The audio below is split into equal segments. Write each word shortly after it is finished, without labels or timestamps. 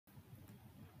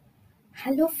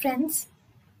Hello friends,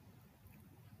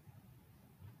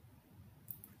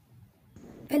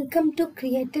 welcome to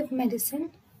Creative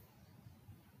Medicine.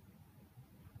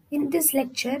 In this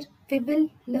lecture, we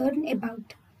will learn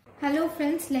about. Hello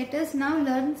friends, let us now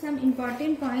learn some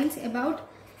important points about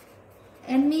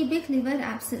amebic liver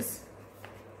abscess.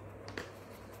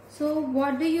 So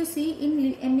what do you see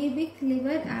in amebic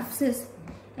liver abscess?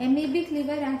 Amebic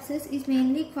liver abscess is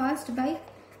mainly caused by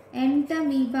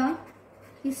entamoeba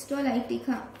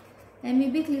histolytica.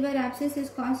 Amebic liver abscess is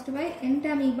caused by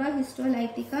entamoeba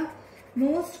histolytica.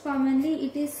 Most commonly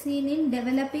it is seen in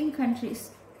developing countries.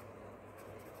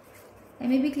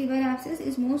 Amebic liver abscess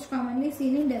is most commonly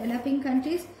seen in developing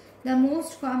countries. The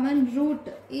most common route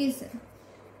is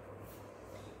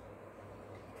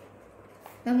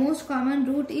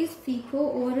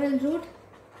fecal-oral route,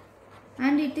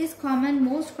 and it is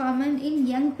most common in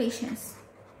young patients.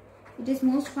 It is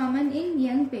most common in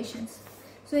young patients.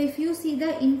 So if you see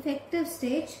the infective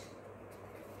stage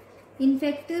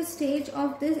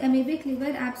of this amebic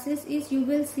liver abscess is, you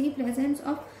will see presence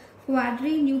of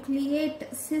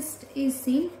quadrinucleate cyst is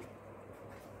seen.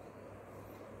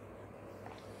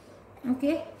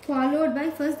 Okay, followed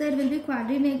by, first there will be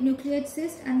quadrinucleate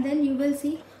cyst, and then you will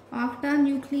see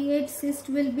octanucleate cyst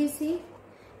will be seen,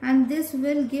 and this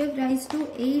will give rise to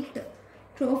 8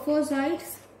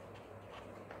 trophozoites.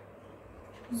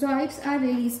 Zoids are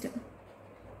released.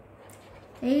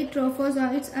 8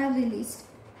 trophozoites are released.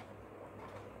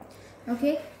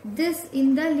 Okay, this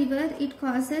in the liver, it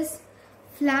causes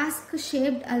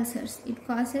flask-shaped ulcers. It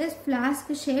causes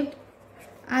flask-shaped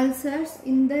ulcers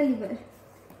in the liver.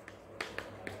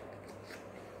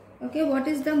 Okay, what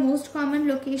is the most common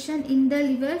location in the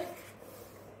liver?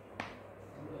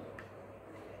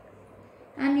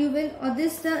 And you will,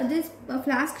 this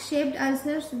flask-shaped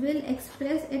ulcers will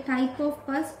express a type of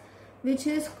pus which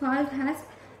is called as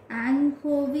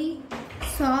anchovy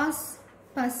sauce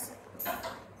pus.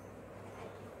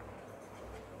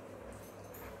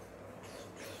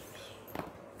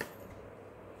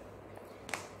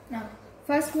 Now,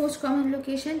 first most common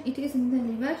location, it is in the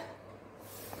liver.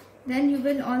 Then you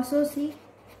will also see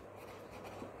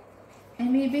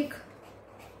amebic.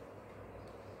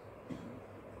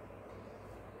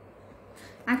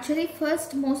 Actually,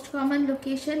 first most common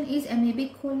location is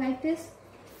amebic colitis.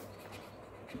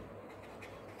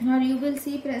 Or you will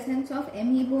see presence of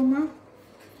ameboma,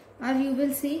 or you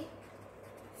will see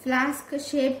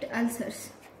flask-shaped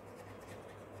ulcers.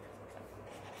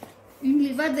 In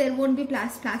liver, there won't be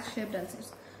flask-shaped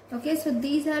ulcers. Okay, so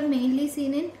these are mainly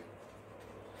seen in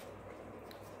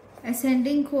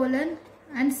ascending colon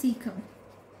and cecum.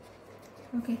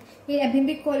 Okay, in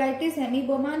amebic colitis,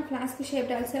 ameboma and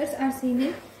flask-shaped ulcers are seen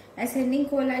in ascending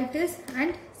colitis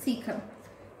and cecum.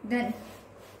 Then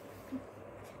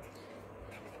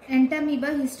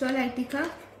entamoeba histolytica,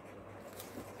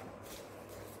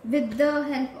 with the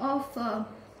help of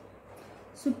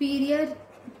superior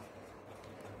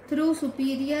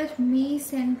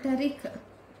mesenteric,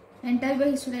 entamoeba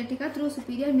histolytica through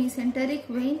superior mesenteric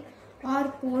vein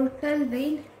or portal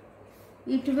vein,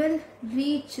 it will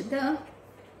reach the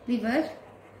liver,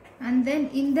 and then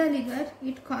in the liver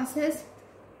it causes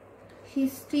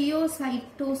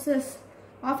histiocytosis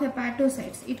of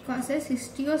hepatocytes. It causes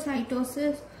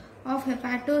histiocytosis of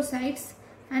hepatocytes,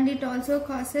 and it also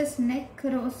causes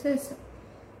necrosis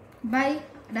by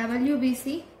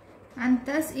WBC, and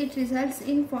thus it results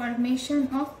in formation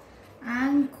of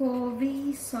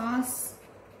anchovy sauce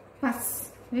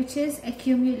pus which is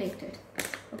accumulated.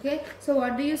 Okay, so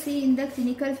what do you see in the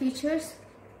clinical features?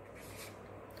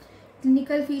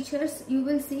 Clinical features, you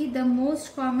will see the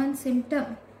most common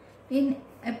symptom in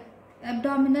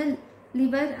abdominal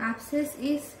liver abscess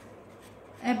is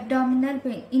abdominal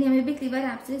pain. In amebic liver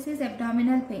abscess is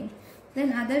abdominal pain.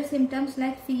 Then other symptoms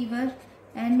like fever,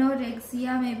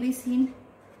 anorexia may be seen,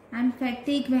 and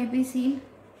fatigue may be seen.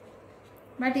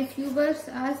 But if you were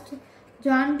asked,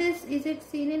 jaundice, is it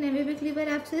seen in amebic liver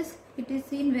abscess? It is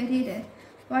seen very rare.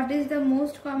 What is the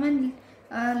most common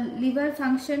liver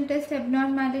function test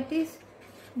abnormalities?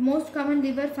 Most common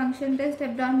liver function test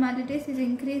abnormalities is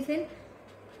increase in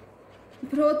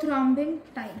prothrombin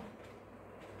time.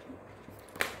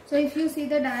 So if you see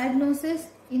the diagnosis,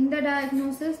 in the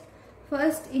diagnosis,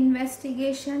 first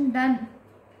investigation done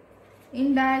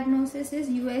in diagnosis is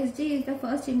USG is the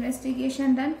first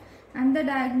investigation done, and the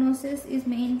diagnosis is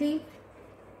mainly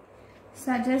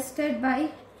suggested by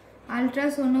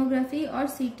ultrasonography or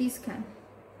CT scan,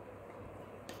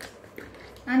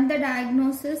 and the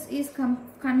diagnosis is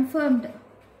confirmed.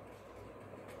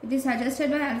 It is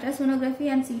suggested by ultrasonography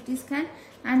and CT scan,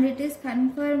 and it is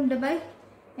confirmed by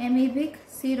amebic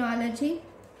serology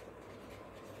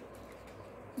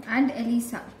and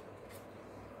ELISA.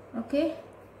 Okay,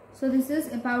 so this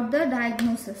is about the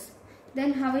diagnosis.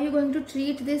 Then how are you going to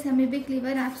treat this amebic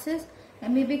liver abscess?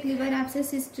 Amebic liver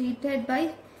abscess is treated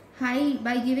by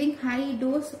giving high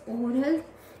dose oral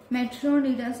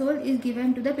metronidazole is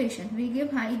given to the patient. We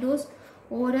give high dose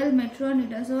oral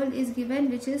metronidazole is given,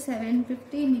 which is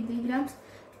 750 milligrams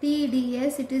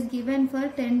TDS. It is given for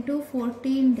 10 to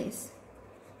 14 days.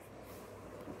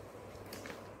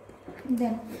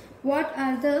 Then what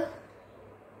are the,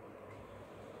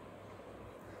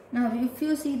 now if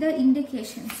you see the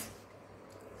indications,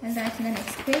 and that's in the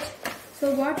next page.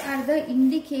 So what are the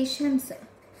indications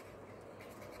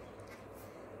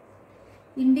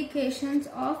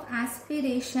of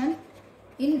aspiration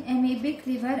in amebic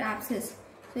liver abscess?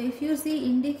 So if you see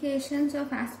indications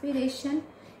of aspiration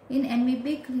in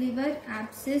amebic liver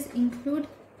abscess include,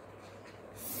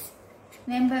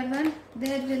 number 1,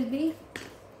 there will be,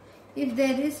 if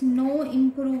there is no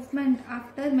improvement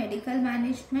after medical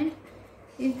management.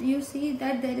 If you see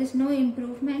that there is no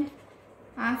improvement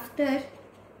after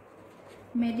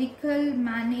medical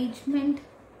management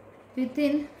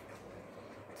within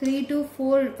 3 to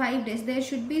 5 days, there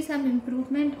should be some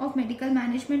improvement of medical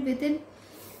management within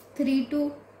 3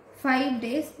 to 5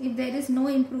 days. If there is no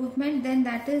improvement, then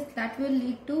that will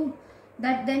lead to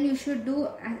that, then you should do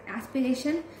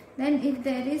aspiration. Then if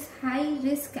there is high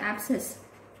risk abscess,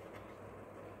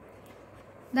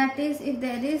 that is, if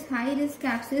there is high risk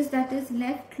abscess, that is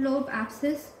left lobe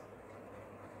abscess,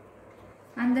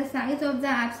 and the size of the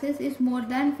abscess is more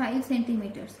than 5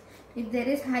 centimeters. If there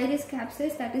is high risk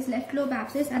abscess, that is left lobe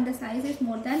abscess, and the size is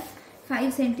more than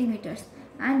 5 centimeters,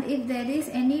 and if there is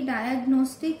any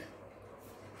diagnostic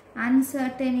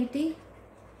uncertainty,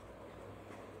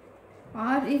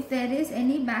 or if there is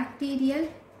any bacterial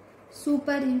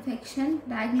superinfection,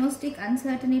 diagnostic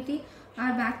uncertainty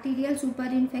or bacterial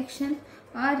superinfection,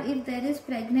 or if there is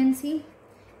pregnancy,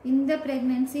 in the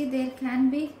pregnancy there can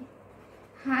be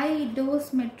high dose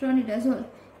metronidazole.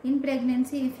 In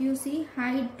pregnancy, if you see,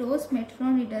 high dose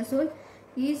metronidazole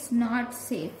is not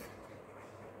safe.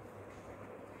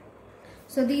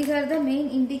 So these are the main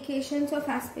indications of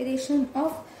aspiration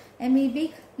of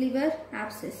amebic liver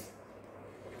abscess.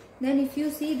 Then if you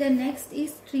see, the next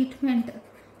is treatment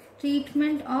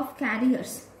of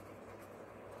carriers.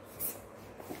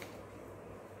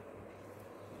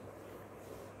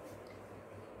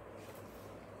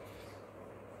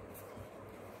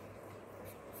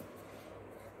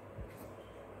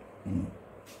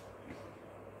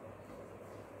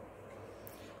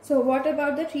 So what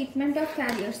about the treatment of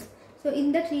carriers? So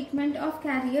in the treatment of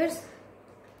carriers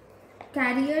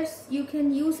you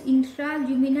can use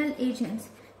intraluminal agents.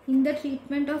 In the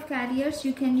treatment of carriers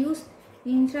you can use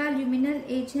intraluminal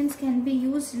agents, can be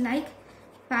used like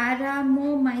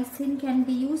paramomycin can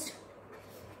be used,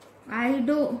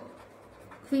 idoquinol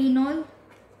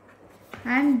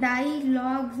and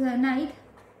diloxanide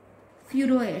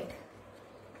furoate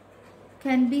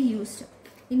can be used.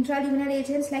 Intraluminal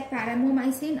agents like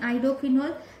paramomycin,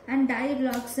 idoquinol and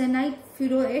diloxanide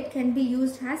furoate can be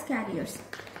used as carriers.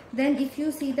 Then if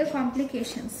you see the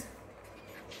complications,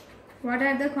 what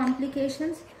are the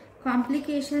complications?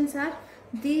 Complications are,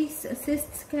 these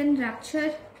cysts can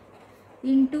rupture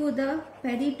into the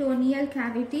peritoneal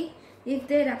cavity. If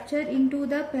they rupture into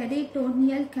the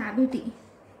peritoneal cavity,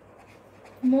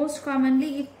 most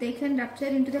commonly if they can rupture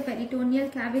into the peritoneal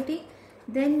cavity,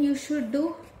 then you should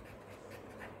do,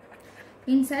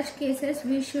 in such cases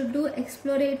we should do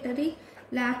exploratory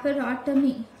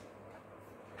laparotomy,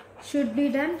 should be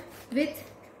done with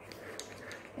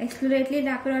exploratory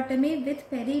laparotomy with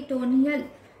peritoneal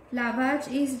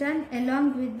lavage is done.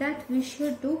 Along with that we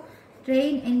should do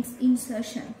drain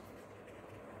insertion.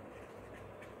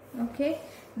 Okay.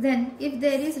 Then if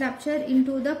there is rupture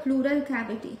into the pleural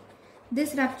cavity,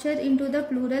 this rupture into the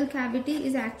pleural cavity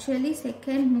is actually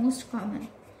second most common.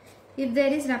 If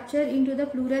there is rupture into the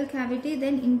pleural cavity,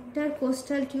 then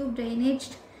intercostal tube drainage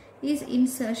is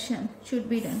insertion should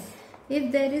be done.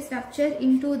 If there is rupture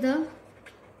into the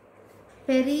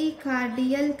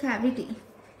pericardial cavity,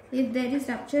 if there is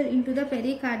rupture into the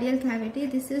pericardial cavity,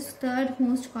 this is third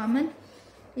most common.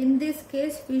 In this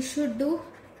case we should do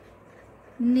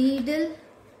needle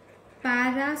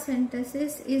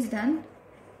paracentesis is done.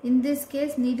 In this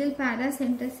case needle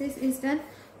paracentesis is done,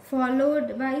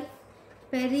 followed by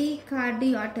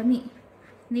pericardiotomy.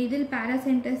 Needle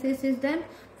paracentesis is done,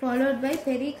 followed by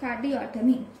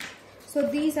pericardiotomy. So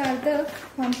these are the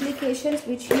complications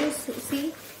which you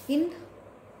see in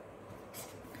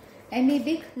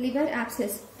amebic liver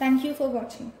abscess. Thank you for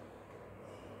watching.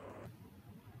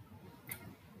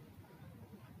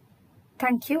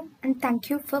 Thank you, and thank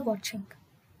you for watching.